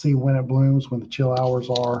see when it blooms, when the chill hours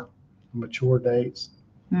are, mature dates.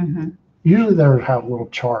 Mm-hmm. Usually they have little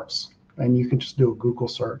charts, and you can just do a Google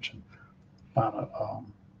search and find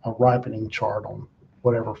a ripening chart on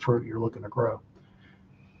whatever fruit you're looking to grow.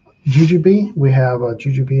 Jujube, we have a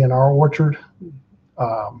jujube in our orchard.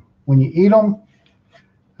 When you eat them,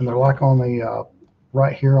 and they're like on the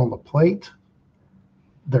right here on the plate,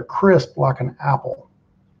 they're crisp like an apple,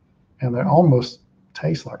 and they almost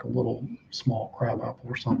taste like a little small crab apple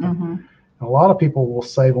or something. Mm-hmm. And a lot of people will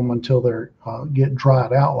save them until they get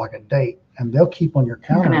dried out like a date, and they'll keep on your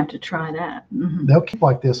counter. You're gonna have to try that. Mm-hmm. They'll keep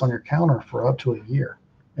like this on your counter for up to a year,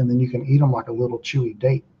 and then you can eat them like a little chewy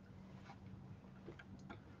date.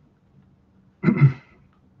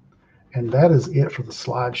 And that is it for the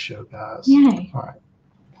slideshow, guys. Yay. All right.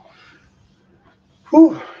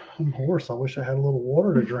 Whew, I'm hoarse. I wish I had a little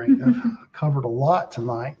water to drink. I've covered a lot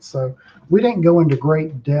tonight. So we didn't go into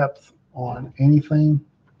great depth on anything.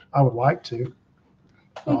 I would like to.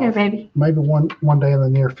 Here you go, baby. Maybe one day in the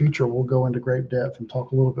near future, we'll go into great depth and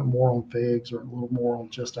talk a little bit more on figs or a little more on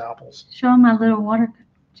just apples. Show them my little water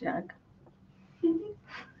jug.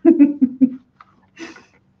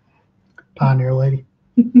 Pioneer lady.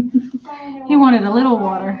 He wanted a little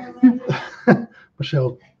water.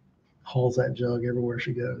 Michelle hauls that jug everywhere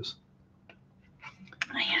she goes.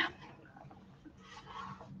 Yeah.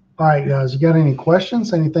 All right, guys, you got any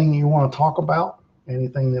questions? Anything you want to talk about?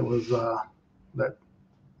 Anything that was that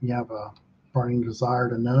you have a burning desire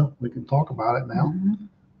to know? We can talk about it now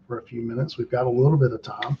for a few minutes. We've got a little bit of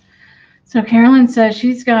time. So Carolyn says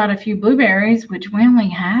she's got a few blueberries, which we only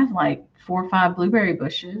have like 4 or 5 blueberry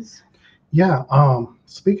bushes. Yeah.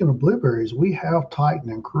 Speaking of blueberries, we have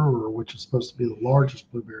Titan and Cruer, which is supposed to be the largest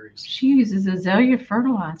blueberries. She uses azalea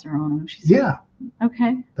fertilizer on them. She said, Yeah.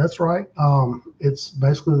 Okay. That's right. It's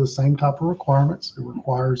basically the same type of requirements. It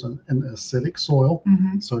requires an acidic soil.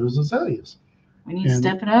 Mm-hmm. So does azaleas. We need to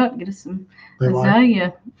step it up, get us some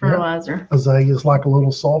azalea fertilizer. Yeah. Azaleas like a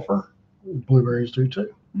little sulfur. Blueberries do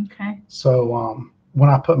too. Okay. So when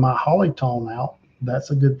I put my holly tone out,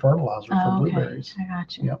 that's a good fertilizer for blueberries. I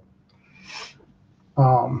got you. Yep.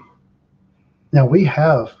 Now we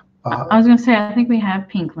have. I was going to say, I think we have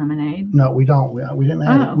pink lemonade. No, we don't. We didn't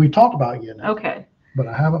add it. We talked about it yet. Okay. But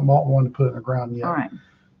I haven't bought one to put in the ground yet. All right.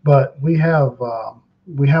 But we have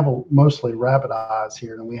mostly rabbit eyes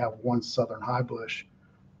here, and we have one southern high bush,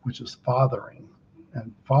 which is fathering.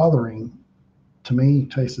 And fathering, to me,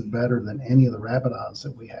 tasted better than any of the rabbit eyes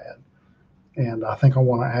that we had. And I think I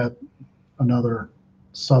want to add another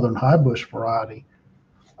southern high bush variety,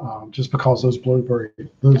 just because those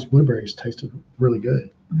blueberries tasted really good.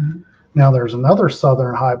 Mm-hmm. Now there's another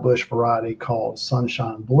southern high bush variety called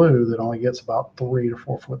Sunshine Blue that only gets about 3 to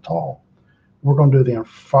 4 foot tall. We're going to do the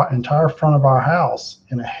entire front of our house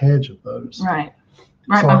in a hedge of those. Right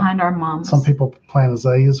behind our moms. Some people plant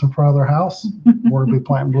azaleas in front of their house. We're going to be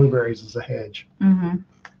planting blueberries as a hedge. Mm-hmm.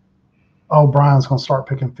 Oh, Brian's going to start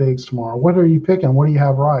picking figs tomorrow. What are you picking? What do you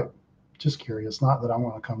have ripe? Just curious. Not that I'm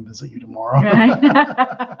going to come visit you tomorrow.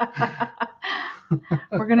 Right.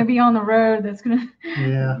 We're going to be on the road. That's going to.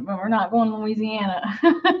 Yeah. But we're not going to Louisiana.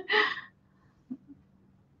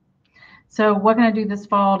 So what can I do this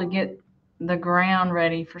fall to get the ground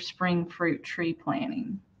ready for spring fruit tree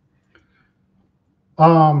planting?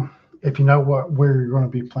 If you know where you're going to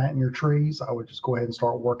be planting your trees, I would just go ahead and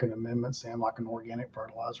start working amendments in, like an organic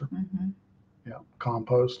fertilizer. Mm-hmm. Yeah,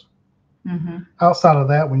 compost. Mm-hmm. Outside of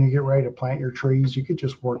that, when you get ready to plant your trees, you could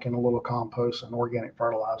just work in a little compost and organic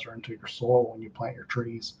fertilizer into your soil when you plant your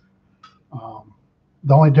trees.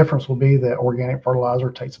 The only difference will be that organic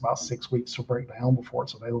fertilizer takes about 6 weeks to break down before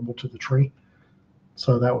it's available to the tree.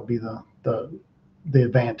 So that would be the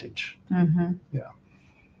advantage. Mm-hmm. Yeah.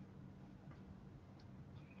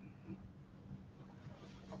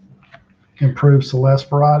 Improved Celeste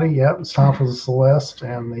variety. Yep, it's time for the Celeste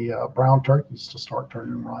and the brown turkeys to start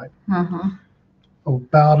turning ripe.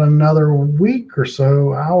 About another week or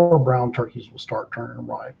so, our brown turkeys will start turning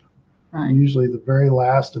ripe. Right. Usually the very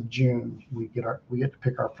last of June, we get to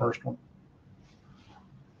pick our first one.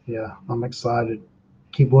 Yeah, I'm excited.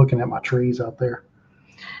 Keep looking at my trees out there.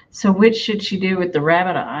 So which should she do with the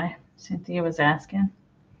rabbit eye? Cynthia was asking.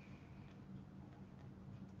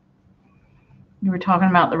 You were talking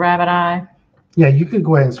about the rabbit eye. Yeah, you could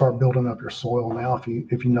go ahead and start building up your soil now if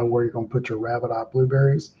you know where you're going to put your rabbit eye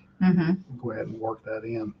blueberries. Go ahead and work that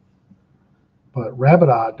in. But rabbit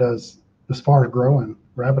eye does, as far as growing,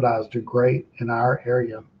 rabbit eyes do great in our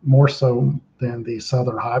area, more so than the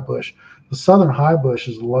southern high bush. The southern high bush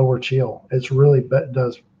is lower chill. It's really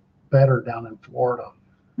does better down in Florida.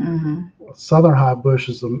 Southern high bush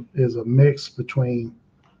is a mix between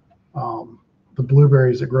the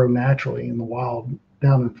blueberries that grow naturally in the wild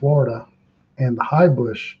down in Florida and the high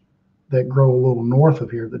bush that grow a little north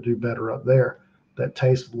of here that do better up there, that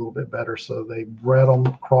taste a little bit better. So they bred them,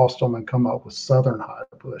 crossed them, and come up with southern high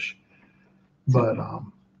bush. But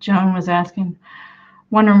Joan was asking,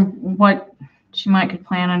 wondering what she might could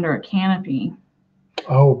plant under a canopy.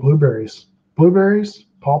 Oh, blueberries,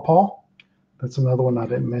 pawpaw. That's another one I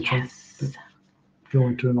didn't mention. Yes. Go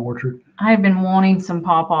into an orchard. I've been wanting some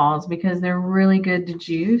pawpaws because they're really good to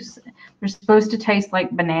juice. They're supposed to taste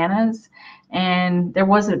like bananas. And there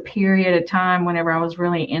was a period of time whenever I was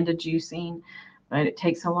really into juicing, but it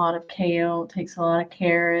takes a lot of kale, it takes a lot of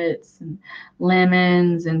carrots and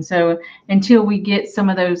lemons. And so until we get some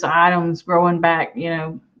of those items growing back,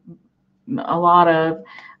 a lot of,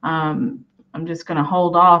 I'm just going to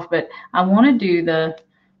hold off, but I want to do the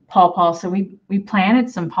pawpaw. So we planted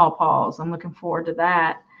some pawpaws. I'm looking forward to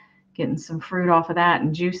that, getting some fruit off of that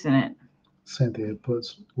and juicing it. Cynthia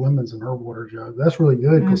puts lemons in her water jug. That's really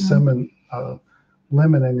good because lemon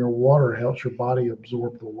in your water helps your body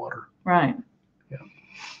absorb the water. Right. Yeah.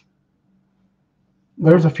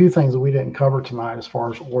 There's a few things that we didn't cover tonight as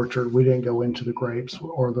far as orchard. We didn't go into the grapes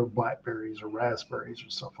or the blackberries or raspberries or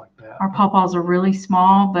stuff like that. Our pawpaws are really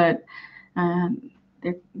small, but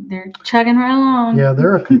they're chugging right along. Yeah,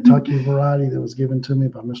 they're a Kentucky variety that was given to me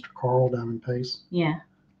by Mr. Carl down in Pace. Yeah.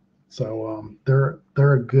 So they're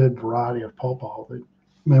a good variety of pawpaw.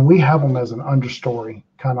 We have them as an understory,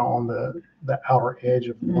 kind of on the outer edge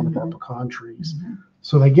of one of our pecan trees.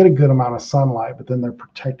 So they get a good amount of sunlight, but then they're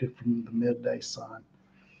protected from the midday sun.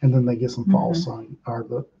 And then they get some fall sun or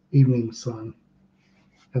the evening sun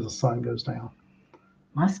as the sun goes down.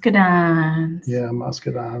 Muscadines. Yeah,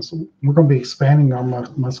 muscadines. We're going to be expanding our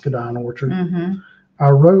muscadine orchard. I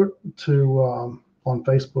wrote to on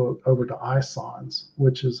Facebook over to Isons,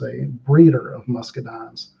 which is a breeder of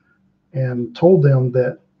muscadines, and told them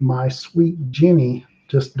that my sweet Jenny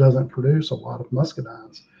just doesn't produce a lot of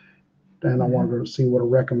muscadines. And I wanted to see what a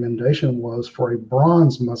recommendation was for a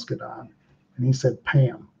bronze muscadine. And he said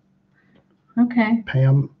Pam. Okay.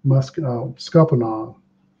 Pam Scuppernong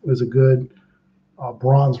is a good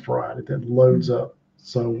bronze variety that loads up.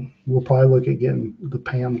 So we'll probably look at getting the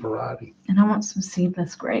Pam variety. And I want some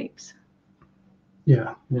seedless grapes.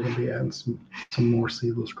 Yeah, we're going to be adding some more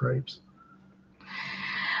seedless grapes.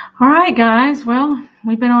 All right, guys. Well,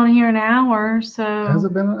 we've been on here an hour, so. Has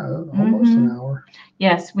it been almost an hour?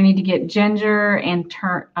 Yes, we need to get ginger and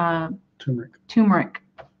turmeric. Turmeric.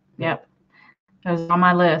 Yep. Those are on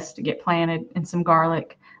my list to get planted, and some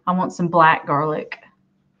garlic. I want some black garlic.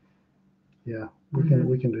 Yeah, we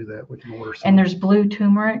can do that. We can order some. And there's blue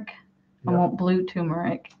turmeric. Yep. I want blue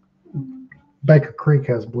turmeric. Baker Creek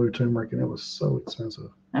has blue turmeric, and it was so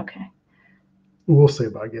expensive. Okay. We'll see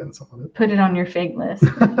about getting some of it. Put it on your fig list.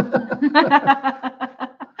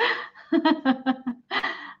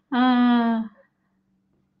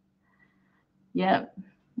 Yep.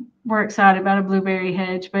 We're excited about a blueberry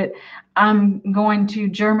hedge, but I'm going to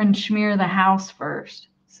German schmear the house first.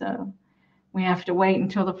 So we have to wait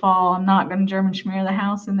until the fall. I'm not going to German schmear the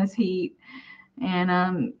house in this heat.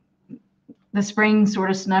 And the spring sort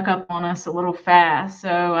of snuck up on us a little fast,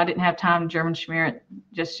 so I didn't have time to German schmear it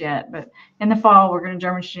just yet. But in the fall, we're going to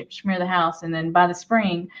German schmear the house, and then by the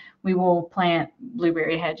spring, we will plant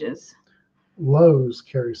blueberry hedges. Lowe's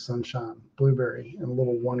carries sunshine blueberry in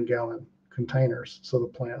little 1-gallon containers, so the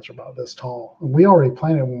plants are about this tall. And we already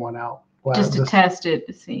planted one out. Just to test it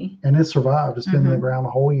to see. And it survived. It's been in the ground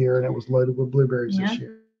the whole year, and it was loaded with blueberries this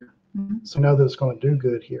year. So we know that it's going to do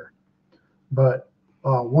good here. But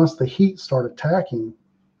once the heat start attacking,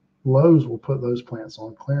 Lowe's will put those plants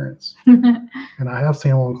on clearance. And I have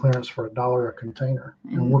seen them on clearance for $1 a container.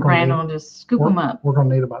 And Randall will just scoop them up. We're going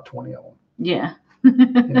to need about 20 of them. Yeah.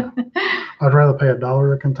 I'd rather pay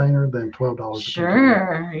 $1 a container than $12 a container.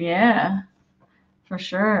 Sure, yeah, for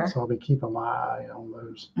sure. So I'll be keeping my eye on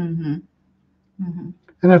those. Mm-hmm. Mm-hmm.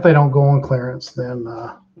 And if they don't go on clearance, then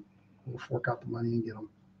we'll fork out the money and get them.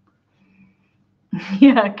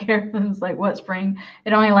 Yeah, Carolyn's like, what, spring?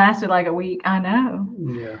 It only lasted like a week. I know.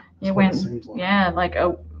 Yeah. It went, like. yeah, like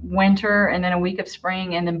a winter and then a week of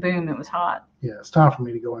spring and then boom, it was hot. Yeah, it's time for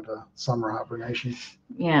me to go into summer hibernation.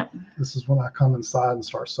 Yeah. This is when I come inside and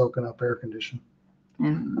start soaking up air conditioning.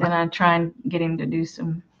 And then I try and get him to do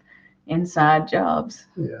some inside jobs.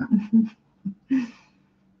 Yeah.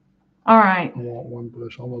 All right. I want one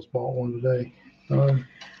bush. I almost bought one today.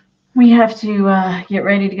 We have to get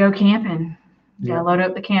ready to go camping. Gotta Yeah. load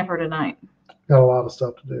up the camper tonight. Got a lot of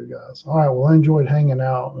stuff to do, guys. All right. Well, I enjoyed hanging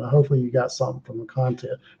out, and hopefully you got something from the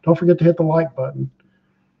content. Don't forget to hit the like button.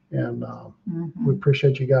 And we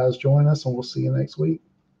appreciate you guys joining us, and we'll see you next week.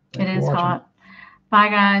 It is hot. Bye,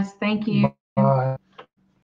 guys. Thank you. Bye.